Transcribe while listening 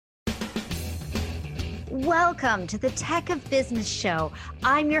Welcome to the Tech of Business Show.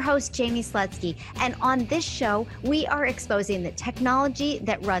 I'm your host, Jamie Slutsky, and on this show, we are exposing the technology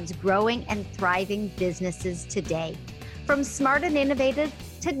that runs growing and thriving businesses today. From smart and innovative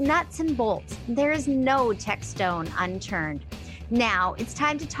to nuts and bolts, there is no tech stone unturned. Now it's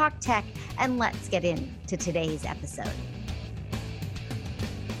time to talk tech, and let's get into today's episode.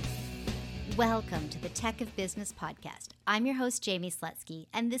 Welcome to the Tech of Business podcast. I'm your host, Jamie Slutsky,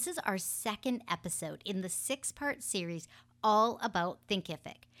 and this is our second episode in the 6-part series all about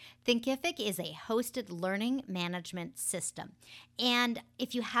Thinkific. Thinkific is a hosted learning management system. And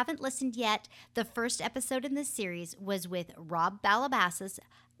if you haven't listened yet, the first episode in this series was with Rob Balabasas,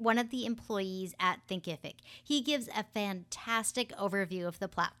 one of the employees at Thinkific. He gives a fantastic overview of the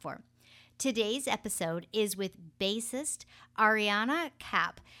platform. Today's episode is with bassist Ariane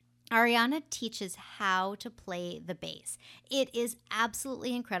Kapp. Ariane teaches how to play the bass. It is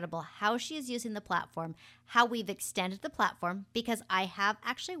absolutely incredible how she is using the platform, how we've extended the platform, because I have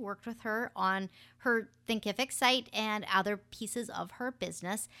actually worked with her on her Thinkific site and other pieces of her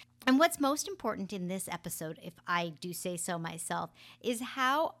business. And what's most important in this episode, if I do say so myself, is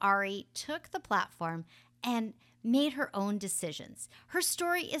how Ari took the platform and made her own decisions. Her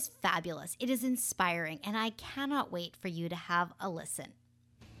story is fabulous. It is inspiring, and I cannot wait for you to have a listen.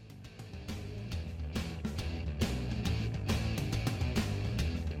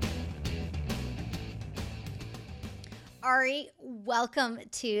 Ari, welcome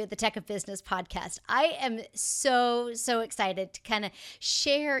to the Tech of Business podcast. I am so excited to kind of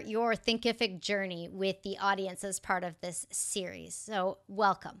share your Thinkific journey with the audience as part of this series. So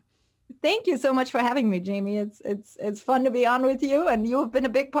welcome. Thank you so much for having me, Jamie. It's fun to be on with you, and you have been a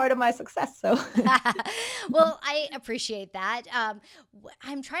big part of my success. So, well, I appreciate that.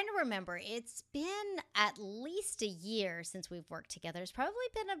 I'm trying to remember. It's been at least a year since we've worked together. It's probably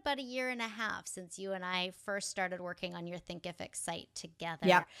been about a year and a half since you and I first started working on your Thinkific site together.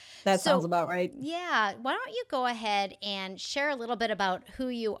 Yeah, that sounds about right. Yeah. Why don't you go ahead and share a little bit about who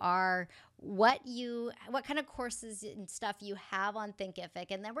you are, what kind of courses and stuff you have on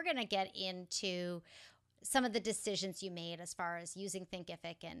Thinkific, and then we're going to get into some of the decisions you made as far as using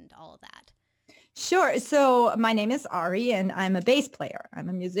Thinkific and all of that. Sure. So my name is Ari, and I'm a bass player. I'm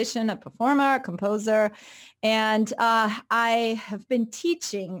a musician, a performer, a composer, and I have been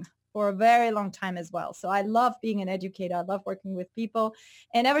teaching for a very long time as well. So I love being an educator. I love working with people.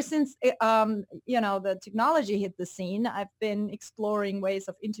 And ever since, the technology hit the scene, I've been exploring ways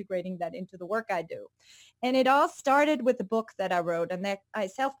of integrating that into the work I do. And it all started with a book that I wrote and that I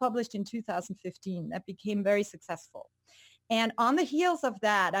self-published in 2015 that became very successful. And on the heels of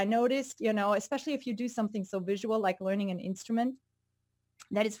that, I noticed, especially if you do something so visual like learning an instrument,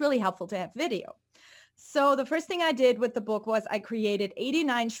 that it's really helpful to have video. So the first thing I did with the book was I created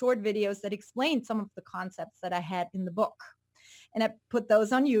 89 short videos that explained some of the concepts that I had in the book. And I put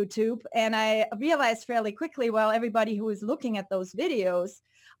those on YouTube, and I realized fairly quickly, well, everybody who is looking at those videos,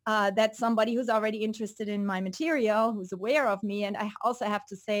 that's somebody who's already interested in my material, who's aware of me. And I also have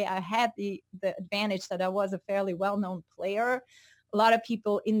to say I had the advantage that I was a fairly well-known player. A lot of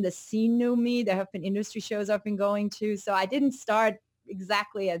people in the scene knew me. There have been industry shows I've been going to. So I didn't start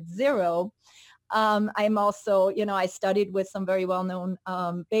exactly at zero. I'm also, I studied with some very well-known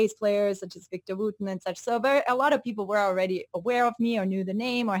bass players such as Victor Wooten and such. So a lot of people were already aware of me or knew the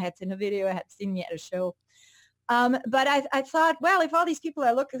name or had seen a video or had seen me at a show. But I thought, well, if all these people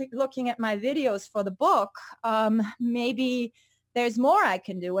are looking at my videos for the book, maybe there's more I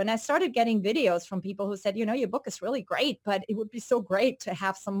can do. And I started getting videos from people who said, your book is really great, but it would be so great to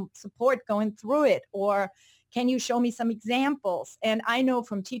have some support going through it. Or can you show me some examples? And I know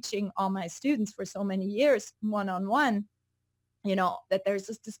from teaching all my students for so many years, one-on-one, that there's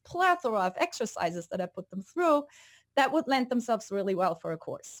just this plethora of exercises that I put them through that would lend themselves really well for a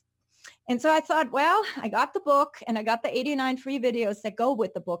course. And so I thought, well, I got the book and I got the 89 free videos that go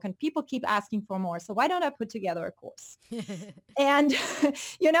with the book, and people keep asking for more. So why don't I put together a course? And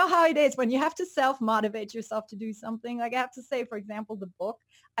you know how it is when you have to self-motivate yourself to do something. Like I have to say, for example,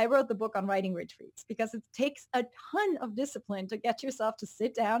 I wrote the book on writing retreats because it takes a ton of discipline to get yourself to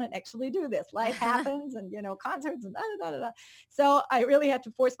sit down and actually do this. Life happens and, concerts and da. So I really had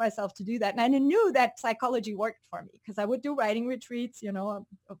to force myself to do that. And I knew that psychology worked for me because I would do writing retreats,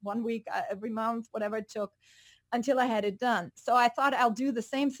 1 week every month, whatever it took, until I had it done. So I thought I'll do the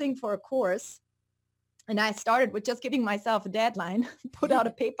same thing for a course. And I started with just giving myself a deadline, put out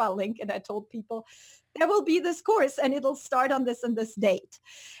a PayPal link, and I told people, there will be this course and it'll start on this and this date.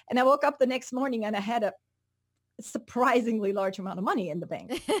 And I woke up the next morning and I had a surprisingly large amount of money in the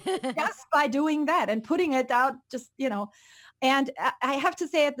bank just by doing that and putting it out just, And I have to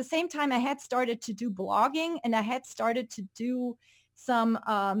say, at the same time, I had started to do blogging, and I had started to do some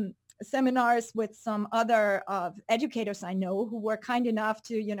seminars with some other educators I know who were kind enough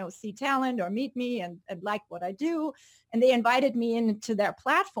to, see talent or meet me and like what I do. And they invited me into their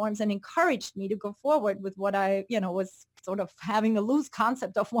platforms and encouraged me to go forward with what I, was sort of having a loose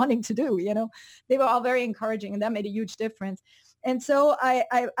concept of wanting to do. They were all very encouraging, and that made a huge difference. And so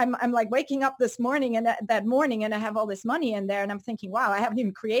I'm like waking up this morning and that morning, and I have all this money in there, and I'm thinking, wow, I haven't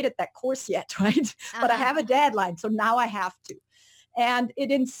even created that course yet, right? But I have a deadline, so now I have to. And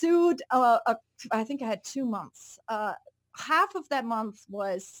it ensued, I think I had 2 months. Half of that month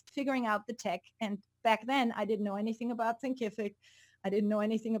was figuring out the tech. And back then I didn't know anything about Thinkific. I didn't know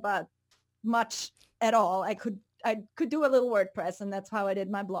anything about much at all. I could do a little WordPress, and that's how I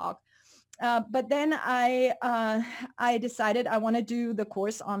did my blog. But then I decided I want to do the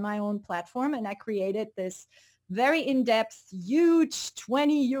course on my own platform, and I created this very in-depth, huge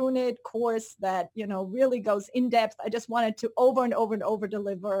 20-unit course that, really goes in-depth. I just wanted to over and over and over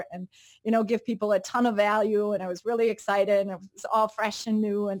deliver and, give people a ton of value. And I was really excited, and it was all fresh and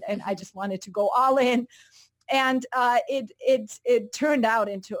new. And I just wanted to go all in. And it turned out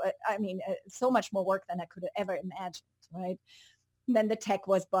into, so much more work than I could have ever imagined, right? And then the tech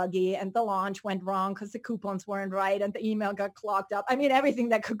was buggy, and the launch went wrong because the coupons weren't right, and the email got clogged up. Everything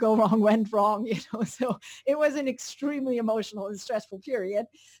that could go wrong went wrong, so it was an extremely emotional and stressful period.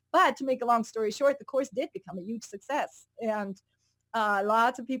 But to make a long story short, the course did become a huge success, and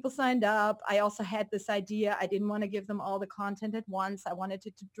lots of people signed up. I also had this idea. I didn't want to give them all the content at once. I wanted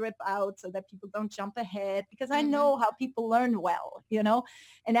it to drip out so that people don't jump ahead, because I know how people learn well,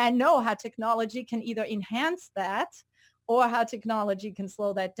 and I know how technology can either enhance that or how technology can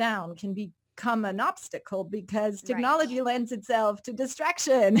slow that down, can become an obstacle, because technology lends itself to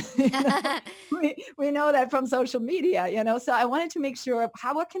distraction. We know that from social media, so I wanted to make sure of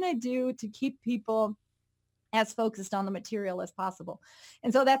what can I do to keep people as focused on the material as possible.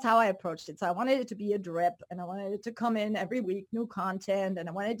 And so that's how I approached it. So I wanted it to be a drip, and I wanted it to come in every week, new content, and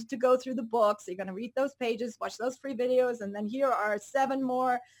I wanted it to go through the books. So you're going to read those pages, watch those free videos, and then here are 7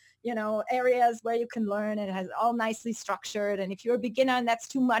 more areas where you can learn, and it has all nicely structured. And if you're a beginner and that's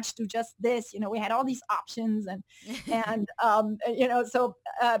too much, do just this. We had all these options, and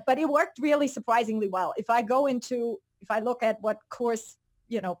but it worked really surprisingly well. If I look at what course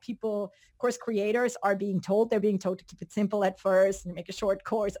creators are being told, they're being told to keep it simple at first and make a short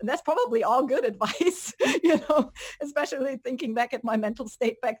course. And that's probably all good advice, especially thinking back at my mental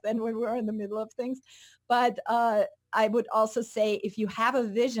state back then when we were in the middle of things. But I would also say, if you have a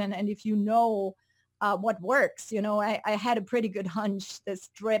vision and if you know what works, I had a pretty good hunch this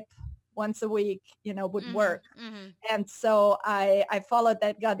drip once a week, would work. And so I followed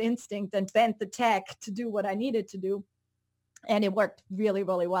that gut instinct and bent the tech to do what I needed to do. And it worked really,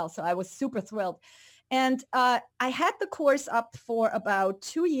 really well. So I was super thrilled. And I had the course up for about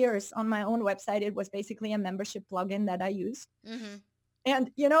 2 years on my own website. It was basically a membership plugin that I used.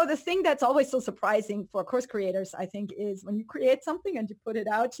 And, the thing that's always so surprising for course creators, I think, is when you create something and you put it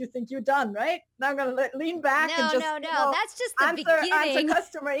out, you think you're done, right? Now I'm going to lean back and just that's just the answer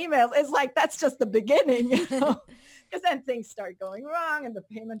customer emails. It's like, that's just the beginning, because then things start going wrong, and the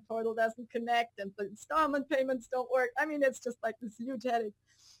payment portal doesn't connect, and the installment payments don't work. It's just like this huge headache.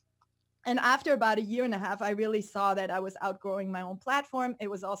 And after about 1.5 years, I really saw that I was outgrowing my own platform. It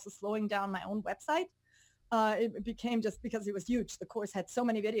was also slowing down my own website. It became, just because it was huge. The course had so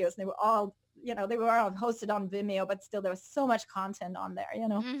many videos, and they were all hosted on Vimeo, but still there was so much content on there,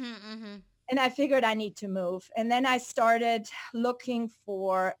 And I figured I need to move. And then I started looking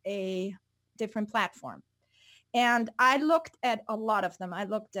for a different platform. And I looked at a lot of them. I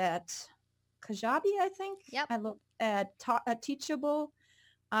looked at Kajabi, I think. Yep. I looked at Teachable.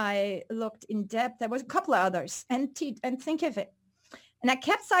 I looked in depth. There was a couple of others, and Thinkific. And I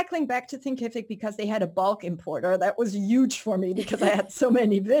kept cycling back to Thinkific because they had a bulk importer. That was huge for me because I had so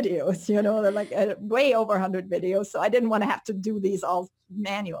many videos, they're like way over 100 videos. So I didn't want to have to do these all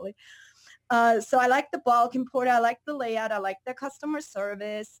manually. So I liked the bulk importer. I liked the layout. I liked the customer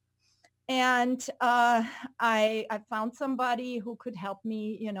service. And I found somebody who could help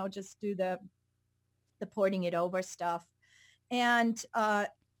me, just do the porting it over stuff. And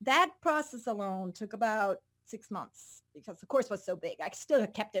that process alone took about 6 months because the course was so big. I still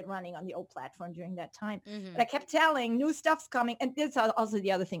kept it running on the old platform during that time. Mm-hmm. But I kept telling new stuff's coming. And this is also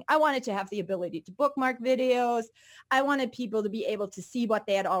the other thing. I wanted to have the ability to bookmark videos. I wanted people to be able to see what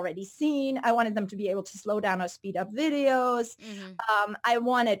they had already seen. I wanted them to be able to slow down or speed up videos. Mm-hmm. I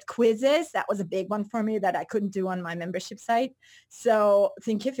wanted quizzes. That was a big one for me that I couldn't do on my membership site. So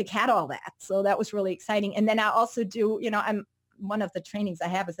Thinkific had all that. So that was really exciting. And then I also do, I'm one of the trainings I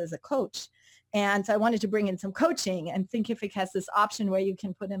have is as a coach. And so I wanted to bring in some coaching, and Thinkific has this option where you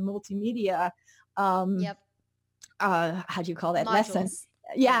can put in multimedia, Yep. how do you call that? Modules. Lessons.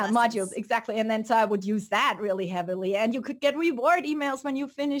 Yeah, Lessons. modules. Exactly. And then so I would use that really heavily. And you could get reward emails when you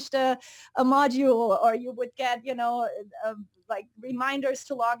finished a module, or you would get, like reminders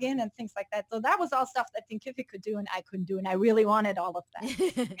to log in and things like that. So that was all stuff that Thinkific could do and I couldn't do. And I really wanted all of that.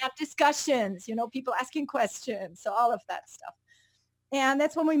 We had discussions, people asking questions. So all of that stuff. And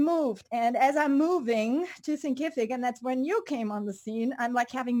that's when we moved. And as I'm moving to Thinkific, and that's when you came on the scene, I'm like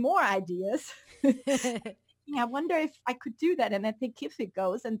having more ideas. I wonder if I could do that. And then Thinkific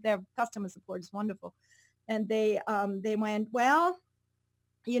goes, and their customer support is wonderful. And they went, well,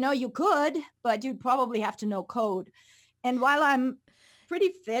 you could, but you'd probably have to know code. And while I'm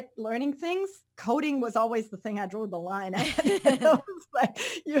pretty fit learning things, coding was always the thing I drew the line at. It was like,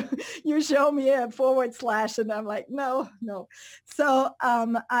 you show me a / and I'm like, no. So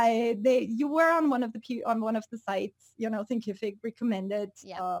you were on one of the sites, Thinkific recommended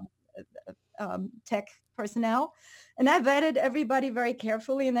tech personnel, and I vetted everybody very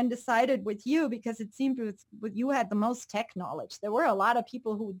carefully and then decided with you, because it seemed with you had the most tech knowledge. There were a lot of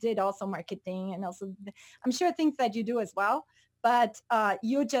people who did also marketing, and also I'm sure things that you do as well, but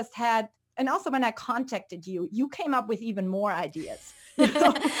you just had. And also when I contacted you, you came up with even more ideas, which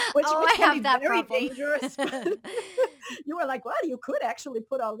I can have be that very problem. dangerous. You were like, well, you could actually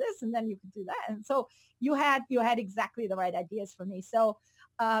put all this and then you could do that. And so you had exactly the right ideas for me. So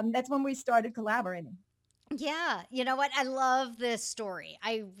that's when we started collaborating. Yeah. You know what? I love this story.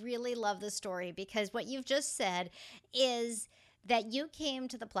 I really love this story because what you've just said is that you came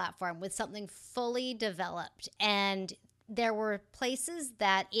to the platform with something fully developed, and there were places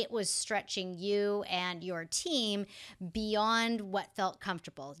that it was stretching you and your team beyond what felt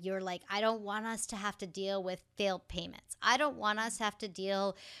comfortable. You're like, I don't want us to have to deal with failed payments. I don't want us to have to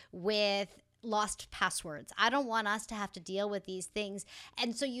deal with lost passwords. I don't want us to have to deal with these things.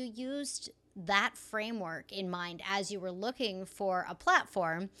 And so you used that framework in mind as you were looking for a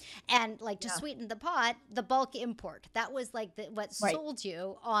platform, and like to sweeten the pot, the bulk import. That was like what sold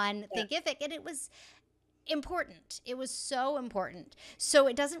you on Thinkific, and it was important. It was so important. So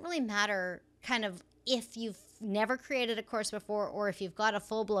it doesn't really matter kind of if you've never created a course before or if you've got a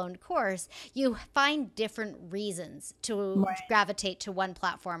full-blown course, you find different reasons to gravitate to one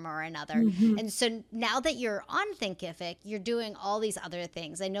platform or another. Mm-hmm. And so now that you're on Thinkific, you're doing all these other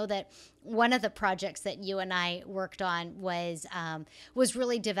things. I know that one of the projects that you and I worked on was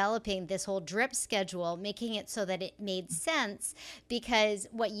really developing this whole drip schedule, making it so that it made sense, because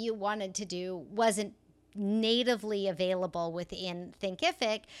what you wanted to do wasn't natively available within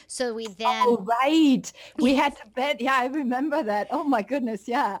Thinkific. So we then... Oh, right. We had to bet. Yeah, I remember that. Oh, my goodness.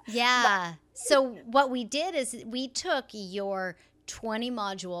 Yeah. Yeah. So what we did is we took your 20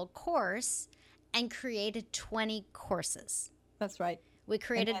 module course and created 20 courses. That's right. We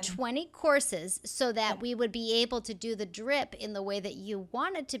created 20 courses so that we would be able to do the drip in the way that you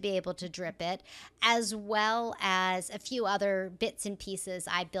wanted to be able to drip it, as well as a few other bits and pieces.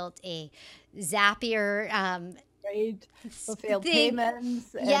 I built a Zapier for failed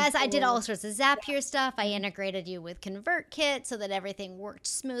payments. Yes, I did all sorts of Zapier stuff. I integrated you with ConvertKit so that everything worked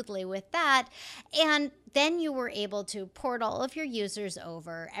smoothly with that. And then you were able to port all of your users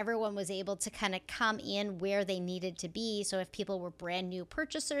over. Everyone was able to kind of come in where they needed to be. So if people were brand new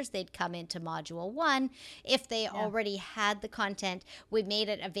purchasers, they'd come into Module 1. If they already had the content, we made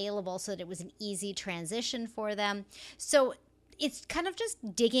it available so that it was an easy transition for them. So it's kind of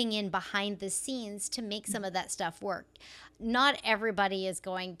just digging in behind the scenes to make some of that stuff work. Not everybody is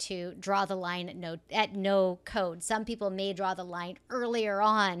going to draw the line at no code. Some people may draw the line earlier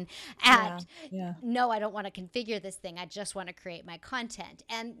on at, no, I don't want to configure this thing. I just want to create my content.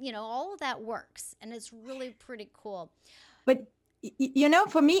 And, all of that works. And it's really pretty cool. But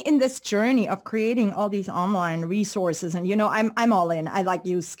for me in this journey of creating all these online resources, and I'm all in. I like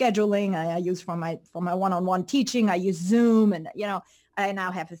use scheduling. I use for my one-on-one teaching. I use Zoom, and I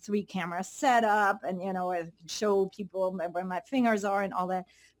now have a 3-camera setup, and I can show people where my fingers are and all that.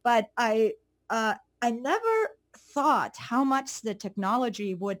 But I never thought how much the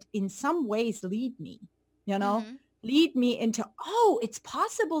technology would in some ways lead me. lead me into, oh, it's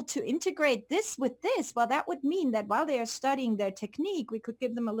possible to integrate this with this. Well, that would mean that while they are studying their technique, we could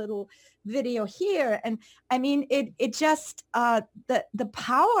give them a little video here. And I mean, it just, the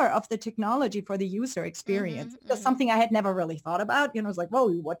power of the technology for the user experience, just something I had never really thought about. It's like,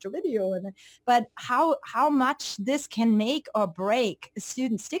 well, you watch a video, but how much this can make or break a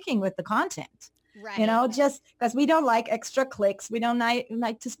student sticking with the content. Right. Just because we don't like extra clicks. We don't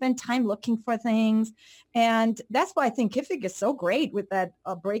like to spend time looking for things. And that's why Thinkific is so great with that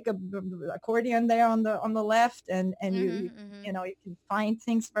break accordion there on the left. And you can find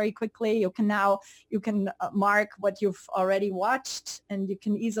things very quickly. You can mark what you've already watched, and you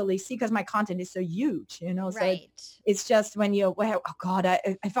can easily see, because my content is so huge, Right. So it's just when oh God,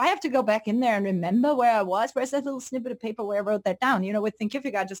 if I have to go back in there and remember where I was, where's that little snippet of paper where I wrote that down? With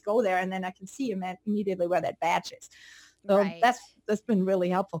Thinkific, I just go there and then I can see immediately where that badge is. So Right. that's been really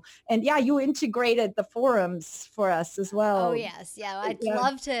helpful. And yeah, you integrated the forums for us as well. Oh, yes. Yeah. I'd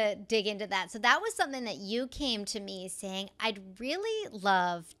love to dig into that. So that was something that you came to me saying, I'd really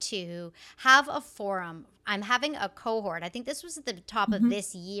love to have a forum. I'm having a cohort. I think this was at the top of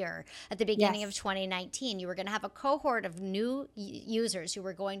this year, at the beginning of 2019. You were going to have a cohort of new users who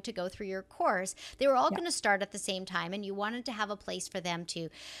were going to go through your course. They were all going to start at the same time, and you wanted to have a place for them to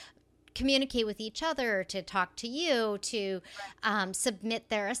communicate with each other, to talk to you, to submit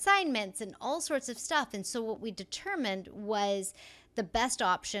their assignments and all sorts of stuff. And so what we determined was the best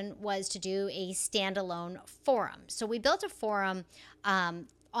option was to do a standalone forum. So we built a forum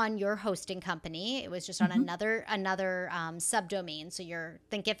on your hosting company. It was just on another subdomain. So your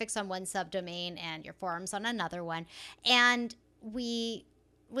Thinkific's on one subdomain and your forum's on another one. And we,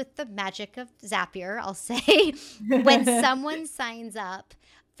 with the magic of Zapier, I'll say, when someone signs up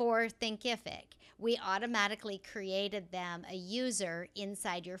for Thinkific, we automatically created them a user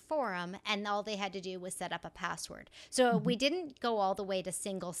inside your forum, and all they had to do was set up a password. So we didn't go all the way to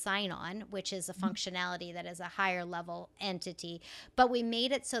single sign-on, which is a functionality that is a higher level entity, but we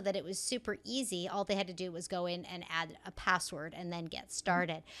made it so that it was super easy. All they had to do was go in and add a password and then get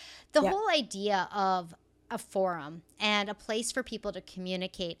started. The whole idea of a forum and a place for people to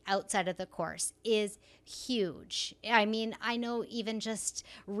communicate outside of the course is huge. I mean, I know even just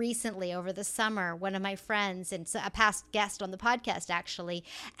recently over the summer, one of my friends and a past guest on the podcast actually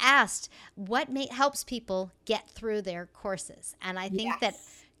asked what helps people get through their courses. And I think that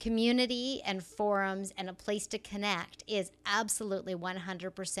community and forums and a place to connect is absolutely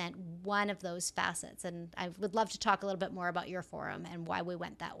 100% one of those facets. And I would love to talk a little bit more about your forum and why we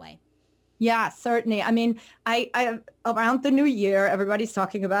went that way. Yeah, certainly. I mean, I around the new year, everybody's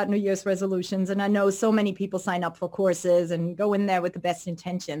talking about New Year's resolutions, and I know so many people sign up for courses and go in there with the best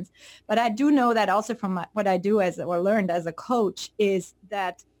intentions. But I do know that also from what I do learned as a coach is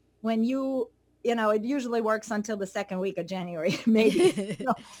that when it usually works until the second week of January, maybe,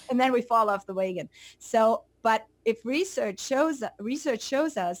 and then we fall off the wagon. So, but if research shows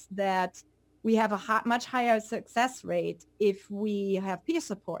us that we have a much higher success rate if we have peer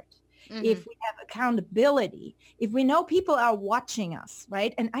support. If we have accountability, if we know people are watching us,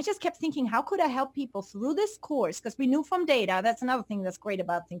 right? And I just kept thinking, how could I help people through this course? Because we knew from data, that's another thing that's great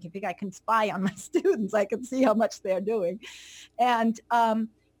about Thinkific. I can spy on my students. I can see how much they're doing. And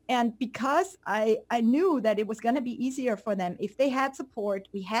because I knew that it was going to be easier for them if they had support,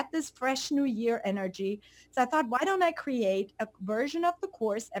 we had this fresh new year energy. So I thought, why don't I create a version of the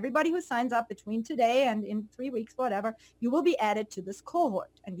course? Everybody who signs up between today and in 3 weeks, whatever, you will be added to this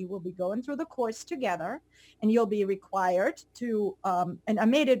cohort, and you will be going through the course together, and you'll be required to, and I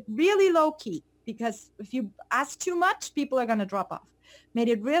made it really low key, because if you ask too much, people are going to drop off. Made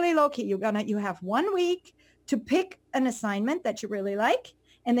it really low key. You have 1 week to pick an assignment that you really like.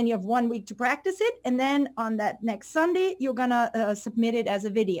 And then you have 1 week to practice it. And then on that next Sunday, you're going to submit it as a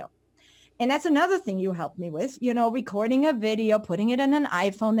video. And that's another thing you helped me with, recording a video, putting it in an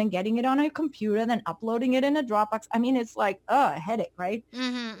iPhone, then getting it on a computer, then uploading it in a Dropbox. I mean, it's like, a headache, right?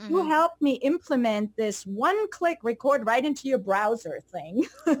 You helped me implement this one-click record right into your browser thing,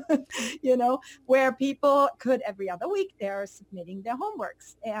 where people could every other week, they're submitting their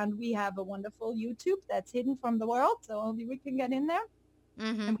homeworks. And we have a wonderful YouTube that's hidden from the world, so only we can get in there.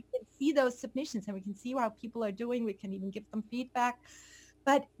 And we can see those submissions, and we can see how people are doing. We can even give them feedback.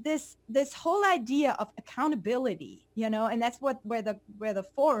 But this whole idea of accountability, and that's where the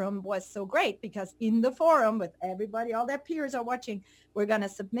forum was so great, because in the forum with everybody, all their peers are watching, we're going to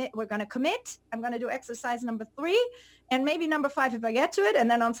submit, we're going to commit. I'm going to do exercise number 3 and maybe number 5 if I get to it. And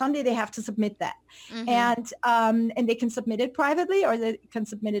then on Sunday they have to submit that. And they can submit it privately, or they can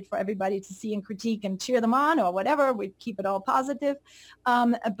submit it for everybody to see and critique and cheer them on or whatever. We keep it all positive.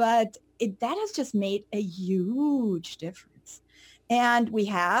 But that has just made a huge difference. And we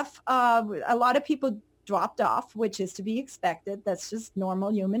have a lot of people dropped off, which is to be expected. That's just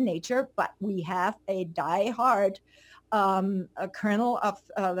normal human nature. But we have a diehard a kernel of,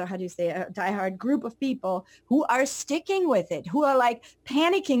 how do you say, a diehard group of people who are sticking with it, who are like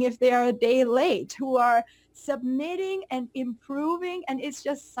panicking if they are a day late, who are submitting and improving. And it's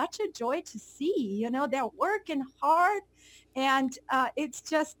just such a joy to see, they're working hard, and it's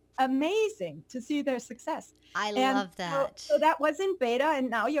just amazing to see their success. I And love so, that. so that was in beta, and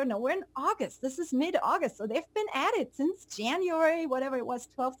now we're in August. This is mid-August. So they've been at it since January, whatever it was,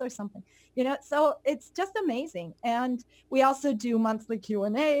 12th or something, so it's just amazing. And we also do monthly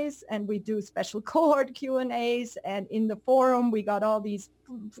Q&As, and we do special cohort Q&As. And in the forum, we got all these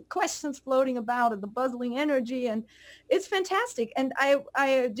questions floating about, and the buzzing energy, and it's fantastic. And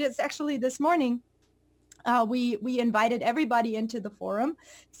I just actually this morning, we invited everybody into the forum.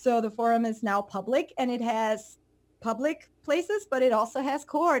 So the forum is now public, and it has public places, but it also has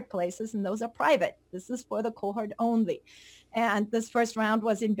cohort places, and those are private. This is for the cohort only. And this first round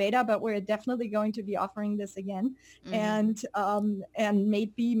was in beta, but we're definitely going to be offering this again, and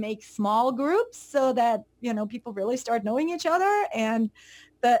maybe make small groups so that, people really start knowing each other. And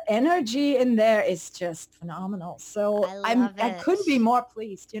the energy in there is just phenomenal. So I love I couldn't be it. more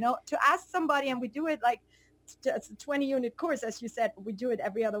pleased, to ask somebody, and we do it like, it's a 20 unit course, as you said, but we do it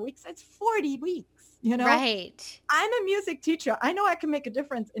every other week. So it's 40 weeks, Right. I'm a music teacher. I know I can make a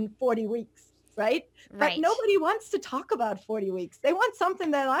difference in 40 weeks, right? But Right. nobody wants to talk about 40 weeks. They want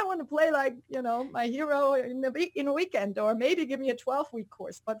something that I want to play, like, my hero in a weekend, or maybe give me a 12-week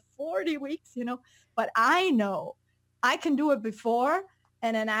course, but 40 weeks, but I know I can do it before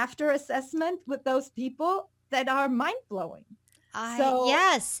and an after assessment with those people that are mind blowing. So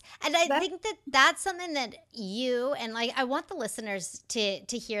Yes. And I that, think that that's something that you and like I want the listeners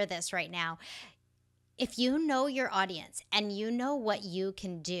to hear this right now. If you know your audience and you know what you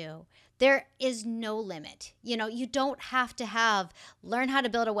can do, there is no limit. You don't have to learn how to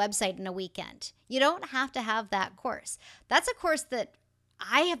build a website in a weekend. You don't have to have that course. That's a course that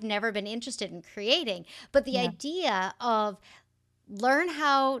I have never been interested in creating, but the yeah, idea of learn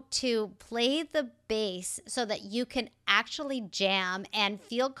how to play the bass so that you can actually jam and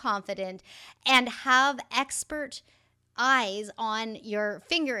feel confident and have expert eyes on your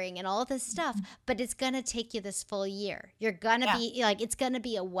fingering and all of this stuff, but it's going to take you this full year. You're going to yeah, be like, it's going to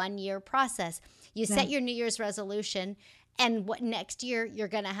be a 1-year process. You yeah, set your New Year's resolution, and what next year you're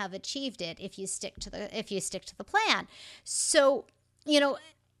going to have achieved it if you stick to the plan. So,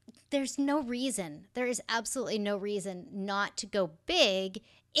 there's no reason, there is absolutely no reason not to go big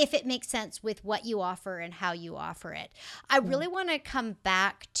if it makes sense with what you offer and how you offer it. I yeah. really want to come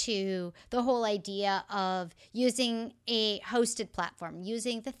back to the whole idea of using a hosted platform,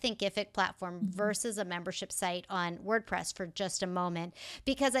 using the Thinkific platform Mhm. versus a membership site on WordPress for just a moment,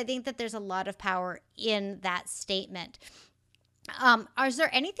 because I think that there's a lot of power in that statement. Is there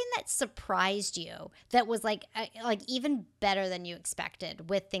anything that surprised you that was like even better than you expected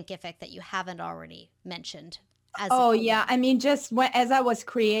with Thinkific that you haven't already mentioned as a Oh tool? yeah. I mean, just as I was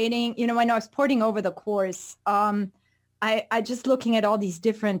creating, when I was porting over the course, I just looking at all these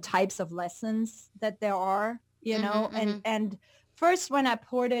different types of lessons that there are, Mm-hmm, mm-hmm. and first when I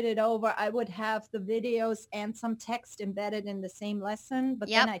ported it over, I would have the videos and some text embedded in the same lesson. But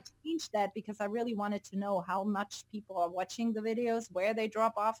then Yep. I changed that because I really wanted to know how much people are watching the videos, where they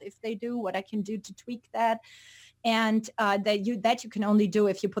drop off, if they do, what I can do to tweak that. And that you can only do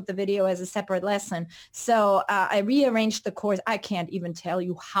if you put the video as a separate lesson. So I rearranged the course. I can't even tell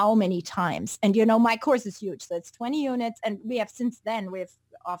you how many times. And my course is huge, so it's 20 units, and we have since then we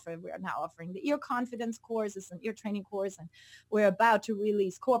are now offering the ear confidence course. It's an ear training course, and we're about to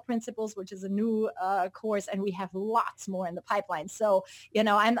release core principles, which is a new course, and we have lots more in the pipeline. So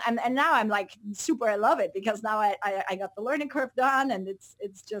I'm and now I'm like super, I love it, because now I got the learning curve done, and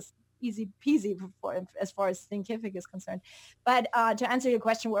it's just easy peasy as far as Thinkific is concerned. But to answer your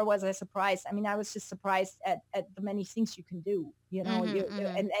question, where was I surprised? I mean, I was just surprised at the many things you can do, Mm-hmm,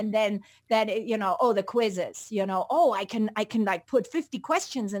 mm-hmm. and then that, oh, the quizzes, oh, I can like put 50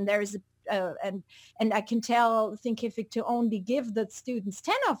 questions, and there's and I can tell Thinkific to only give the students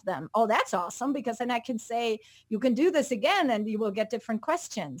 10 of them. Oh, that's awesome, because then I can say, you can do this again and you will get different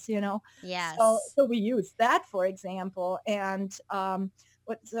questions, So, Yes. so we use that, for example. And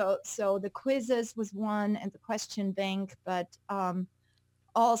so the quizzes was one, and the question bank, but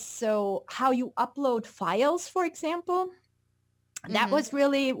also how you upload files, for example. That Mm-hmm. was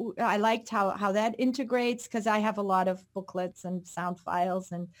really, I liked how that integrates, because I have a lot of booklets and sound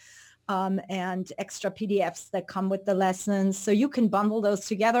files, and and extra PDFs that come with the lessons. So you can bundle those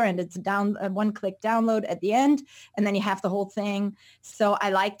together, and it's down a one-click download at the end, and then you have the whole thing. So I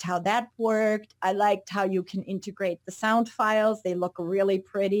liked how that worked. I liked how you can integrate the sound files. They look really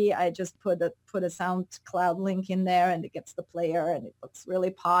pretty. I just put a SoundCloud link in there, and it gets the player, and it looks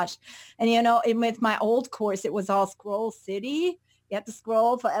really posh. And with my old course, it was all Scroll City. You had to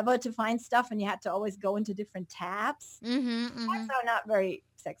scroll forever to find stuff, and you had to always go into different tabs. That's not very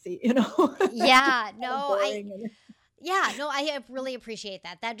sexy, Yeah, boring. I really appreciate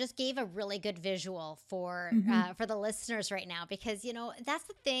that. That just gave a really good visual for the listeners right now, because that's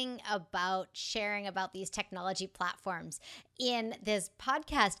the thing about sharing about these technology platforms in this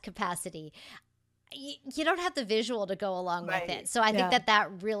podcast capacity. You don't have the visual to go along with it. So I think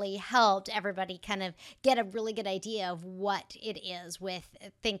that really helped everybody kind of get a really good idea of what it is with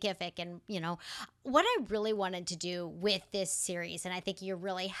Thinkific. And, what I really wanted to do with this series, and I think you're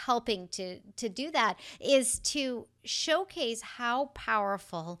really helping to do that, is to showcase how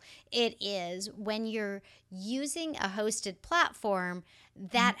powerful it is when you're using a hosted platform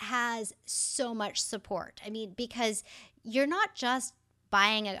that has so much support. I mean, because you're not just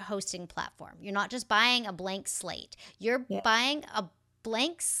buying a hosting platform. You're not just buying a blank slate. You're buying a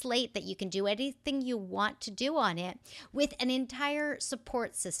blank slate that you can do anything you want to do on it, with an entire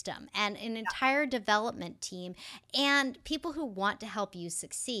support system and an entire development team and people who want to help you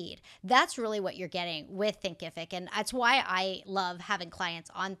succeed. That's really what you're getting with Thinkific. And that's why I love having clients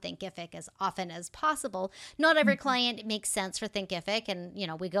on Thinkific as often as possible. Not every client makes sense for Thinkific. And,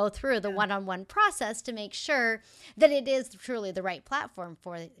 we go through the one-on-one process to make sure that it is truly the right platform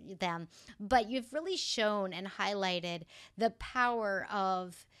for them. But you've really shown and highlighted the power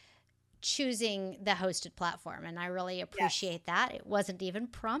of choosing the hosted platform, and I really appreciate that. It wasn't even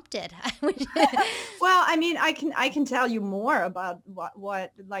prompted. Well, I mean, I can tell you more about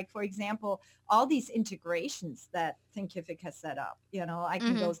what like, for example, all these integrations that Thinkific has set up. I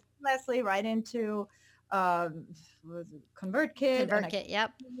can go seamlessly right into ConvertKit.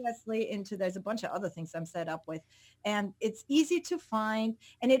 Yep. There's a bunch of other things I'm set up with, and it's easy to find,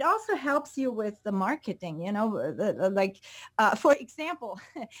 and it also helps you with the marketing. For example,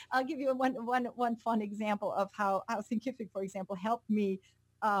 I'll give you one fun example of how Thinkific, for example, helped me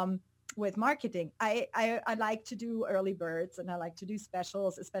with marketing. I like to do early birds, and I like to do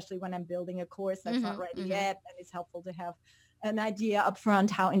specials, especially when I'm building a course that's not ready yet, and it's helpful to have an idea up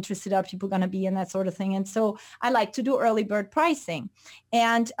front, how interested are people going to be in that sort of thing. And so I like to do early bird pricing.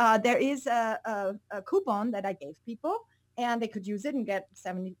 And there is a coupon that I gave people, and they could use it and get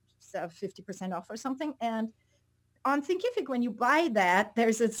 50% off or something. And on Thinkific, when you buy that,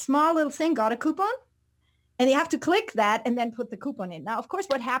 there's a small little thing, got a coupon? And you have to click that and then put the coupon in. Now, of course,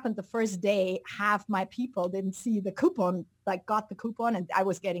 what happened the first day, half my people didn't see the coupon, got the coupon, and I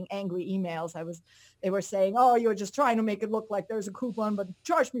was getting angry emails. They were saying, "Oh, you're just trying to make it look like there's a coupon, but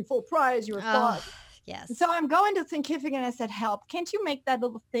charge me full price. You're fraud." Yes. So I'm going to Thinkific, and I said, "Help, can't you make that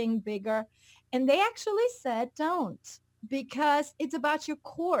little thing bigger?" And they actually said, "Don't. Because it's about your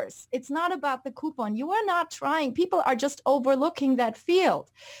course. It's not about the coupon. You are not trying. People are just overlooking that field."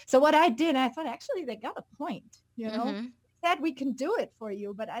 So what I did, I thought, actually, they got a point. Said we can do it for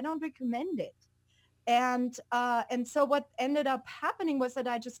you, but I don't recommend it. And so what ended up happening was that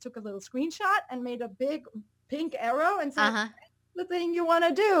I just took a little screenshot and made a big pink arrow and said, the thing you want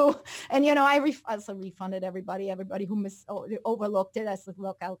to do. And, I also refunded everybody who overlooked it. I said,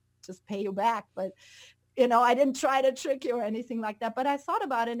 "Look, I'll just pay you back." But I didn't try to trick you or anything like that, but I thought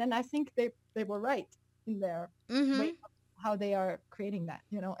about it, and I think they were right in their way of how they are creating that,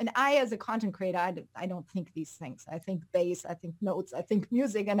 And I, as a content creator, I don't think these things. I think bass, I think notes, I think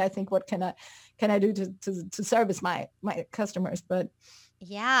music, and I think, what can I do to service my customers? But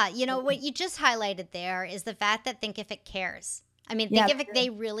yeah, what you just highlighted there is the fact that Thinkific cares. I mean, Thinkific, they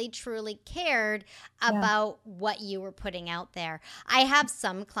really, truly cared about what you were putting out there. I have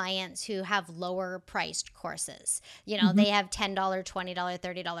some clients who have lower priced courses. They have $10, $20,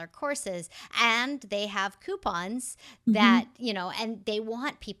 $30 courses, and they have coupons that, and they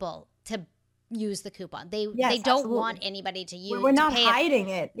want people to use the coupon. They don't want anybody to use. We're not hiding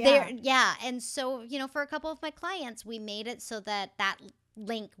it. Yeah. And so, for a couple of my clients, we made it so that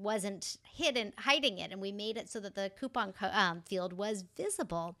link wasn't hiding it, and we made it so that the coupon field was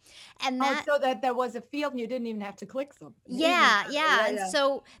visible, and so that there was a field and you didn't even have to click something. And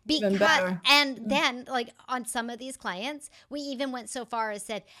so then, like, on some of these clients, we even went so far as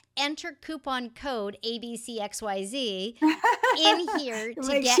said, enter coupon code ABCXYZ in here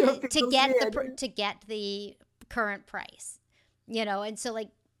to get the current price, and so, like,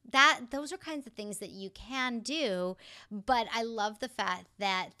 those are kinds of things that you can do. But I love the fact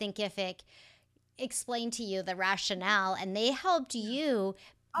that Thinkific explained to you the rationale, and they helped you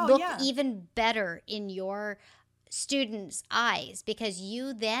Oh, look yeah. even better in your students' eyes, because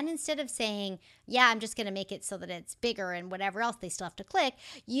you then, instead of saying, yeah, I'm just going to make it so that it's bigger and whatever else they still have to click,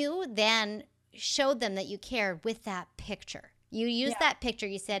 you then showed them that you cared with that picture. You used Yeah. that picture.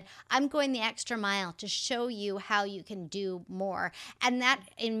 You said, I'm going the extra mile to show you how you can do more. And that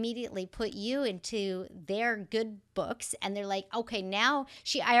immediately put you into their good books. And they're like, okay, now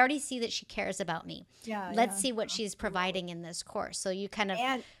I already see that she cares about me. Yeah. Let's Yeah. see what she's providing in this course. So you kind of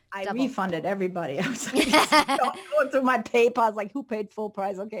And I double. refunded everybody. I was like, going through my PayPal. I was like, who paid full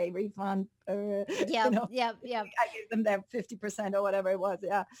price? Okay, refund. Yep, yep, yep. I gave them that 50% or whatever it was.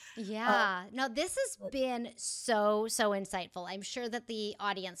 Yeah. Um, Yeah. No, this has been so, so insightful. I'm sure that the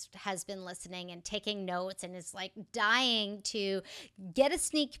audience has been listening and taking notes and is like dying to get a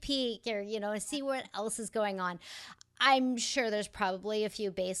sneak peek or, see what else is going on. I'm sure there's probably a few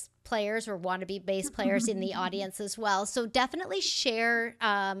bass players or wannabe bass players in the audience as well. So definitely share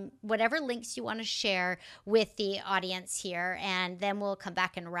whatever links you want to share with the audience here. And then we'll come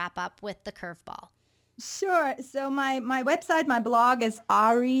back and wrap up with the curveball. Sure. So my website, my blog is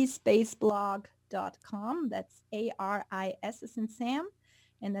arispacblog.com. That's ARIS as in Sam.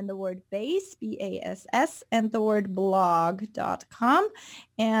 And then the word bass, BASS, and the word blog.com.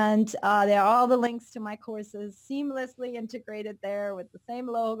 And there are all the links to my courses seamlessly integrated there with the same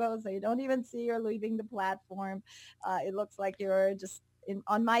logo. So you don't even see you're leaving the platform. It looks like you're just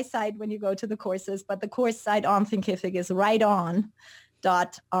on my site when you go to the courses, but the course site on Thinkific is right on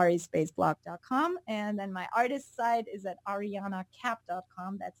arispacblog.com. And then my artist site is at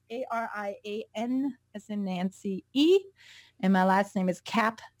arianacap.com. That's ARIAN as in Nancy E. And my last name is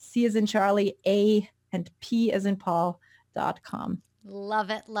Cap, C as in Charlie, A and P as in Paul.com. Love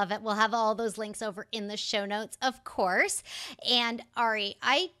it. Love it. We'll have all those links over in the show notes, of course. And Ari,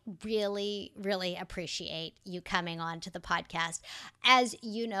 I really, really appreciate you coming on to the podcast. As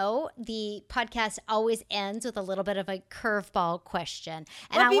you know, the podcast always ends with a little bit of a curveball question.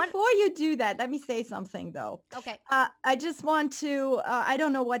 And before you do that, let me say something though. Okay. I just want to, I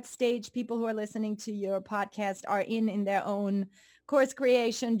don't know what stage people who are listening to your podcast are in their own course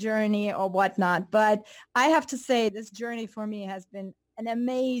creation journey or whatnot. But I have to say this journey for me has been an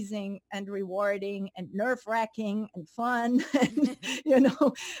amazing and rewarding and nerve-wracking and fun, and,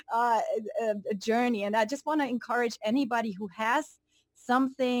 a journey. And I just want to encourage anybody who has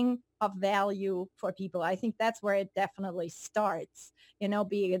something of value for people. I think that's where it definitely starts,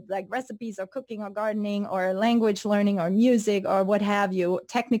 be it like recipes or cooking or gardening or language learning or music or what have you,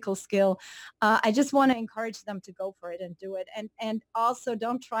 technical skill. I just want to encourage them to go for it and do it. And also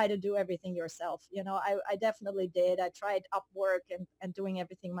don't try to do everything yourself. I definitely did. I tried Upwork and doing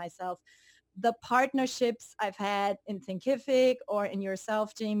everything myself. The partnerships I've had in Thinkific or in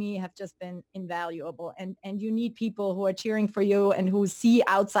yourself, Jamie, have just been invaluable. And you need people who are cheering for you and who see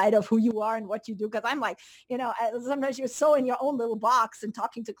outside of who you are and what you do. Because I'm like, sometimes you're so in your own little box and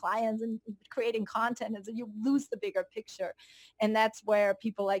talking to clients and creating content, and so you lose the bigger picture. And that's where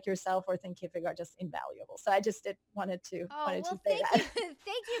people like yourself or Thinkific are just invaluable. So I just wanted to say that. Thank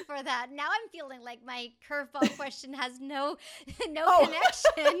you for that. Now I'm feeling like my curveball question has no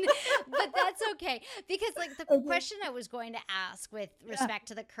connection, but that's okay, because like the question I was going to ask with respect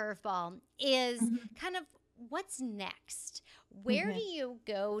to the curveball is kind of what's next? Where do you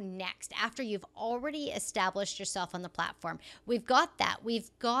go next after you've already established yourself on the platform? We've got that.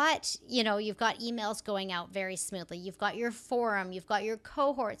 We've got, you've got emails going out very smoothly. You've got your forum. You've got your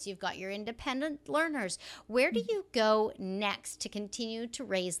cohorts. You've got your independent learners. Where do you go next to continue to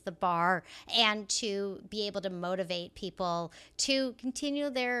raise the bar and to be able to motivate people to continue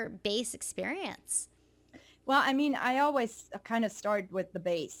their base experience? Well, I mean, I always kind of start with the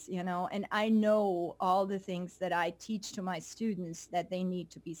base, and I know all the things that I teach to my students that they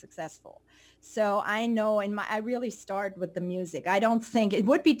need to be successful. So I know, I really start with the music. I don't think it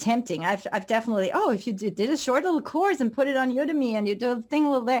would be tempting. I've definitely, if you did a short little course and put it on Udemy and you do a thing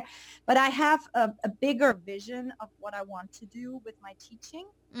a little there, but I have a bigger vision of what I want to do with my teaching.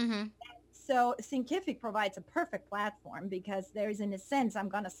 Mm-hmm. So Thinkific provides a perfect platform because there is, in a sense, I'm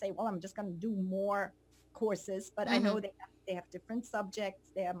going to say, well, I'm just going to do more courses, but I know they have different subjects.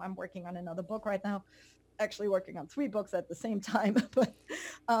 I'm working on another book right now, actually working on 3 books at the same time. But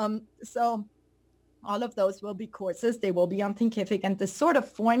so all of those will be courses. They will be on Thinkific. And the sort of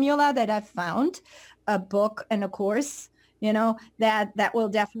formula that I've found, a book and a course, that will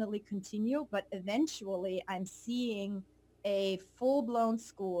definitely continue. But eventually I'm seeing a full-blown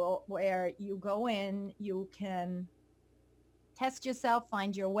school where you go in, you can test yourself,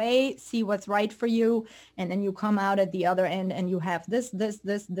 find your way, see what's right for you. And then you come out at the other end and you have this,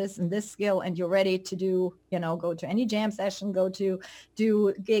 and this skill, and you're ready to do, go to any jam session, go to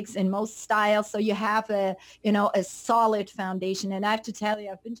do gigs in most styles. So you have a solid foundation. And I have to tell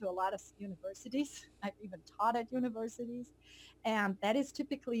you, I've been to a lot of universities. I've even taught at universities. And that is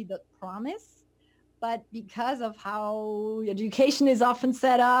typically the promise. But because of how education is often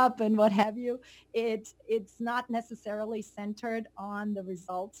set up and what have you, it's not necessarily centered on the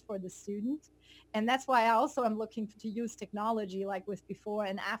results for the student. And that's why I also am looking to use technology, like with before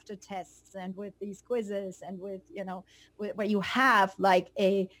and after tests and with these quizzes and with, where you have like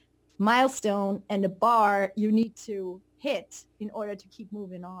a milestone and a bar you need to hit in order to keep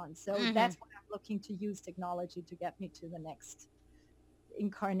moving on. So that's why I'm looking to use technology to get me to the next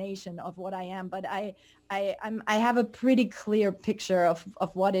incarnation of what I am. But I have a pretty clear picture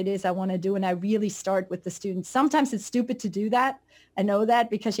of what it is I want to do, and I really start with the students. Sometimes it's stupid to do that. I know that,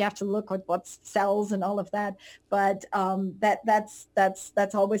 because you have to look at what sells and all of that. But that's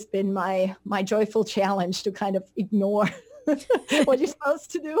always been my joyful challenge, to kind of ignore what you're supposed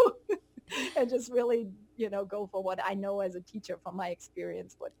to do and just really go for what I know as a teacher from my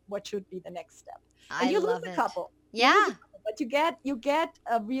experience, what should be the next step. And you lose a couple. Yeah. But you get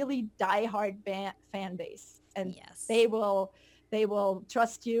a really diehard fan base, and yes, they will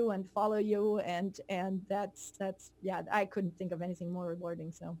trust you and follow you, and that's I couldn't think of anything more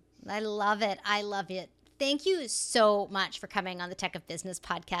rewarding. So I love it. Thank you so much for coming on the Tech of Business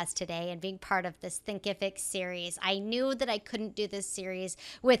podcast today and being part of this Thinkific series. I knew that I couldn't do this series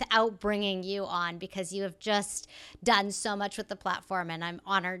without bringing you on, because you have just done so much with the platform, and I'm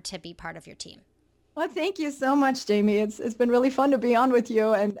honored to be part of your team. Well, thank you so much, Jamie. It's been really fun to be on with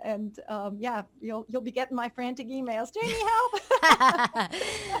you, and you'll be getting my frantic emails. Jamie, help!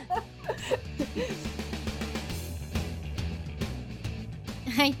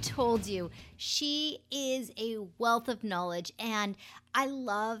 I told you, she is a wealth of knowledge, and I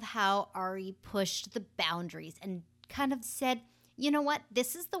love how Ari pushed the boundaries and kind of said, you know what,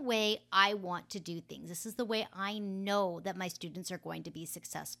 this is the way I want to do things. This is the way I know that my students are going to be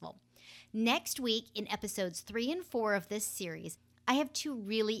successful. Next week, in episodes 3 and 4 of this series, I have 2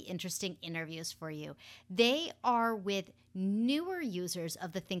 really interesting interviews for you. They are with newer users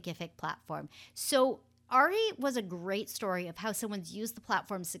of the Thinkific platform. So Ari was a great story of how someone's used the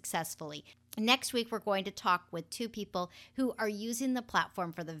platform successfully. Next week, we're going to talk with 2 people who are using the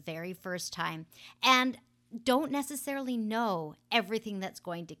platform for the very first time and don't necessarily know everything that's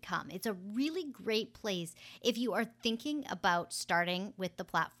going to come. It's a really great place if you are thinking about starting with the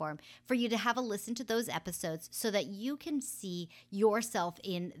platform for you to have a listen to those episodes so that you can see yourself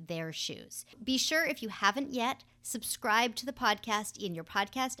in their shoes. Be sure, if you haven't yet, subscribe to the podcast in your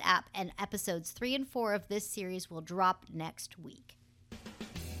podcast app, and episodes 3 and 4 of this series will drop next week.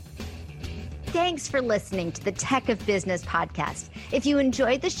 Thanks for listening to the Tech of Business podcast. If you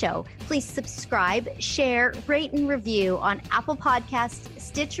enjoyed the show, please subscribe, share, rate, and review on Apple Podcasts,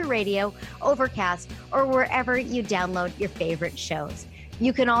 Stitcher Radio, Overcast, or wherever you download your favorite shows.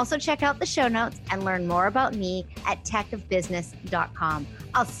 You can also check out the show notes and learn more about me at techofbusiness.com.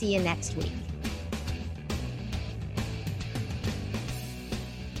 I'll see you next week.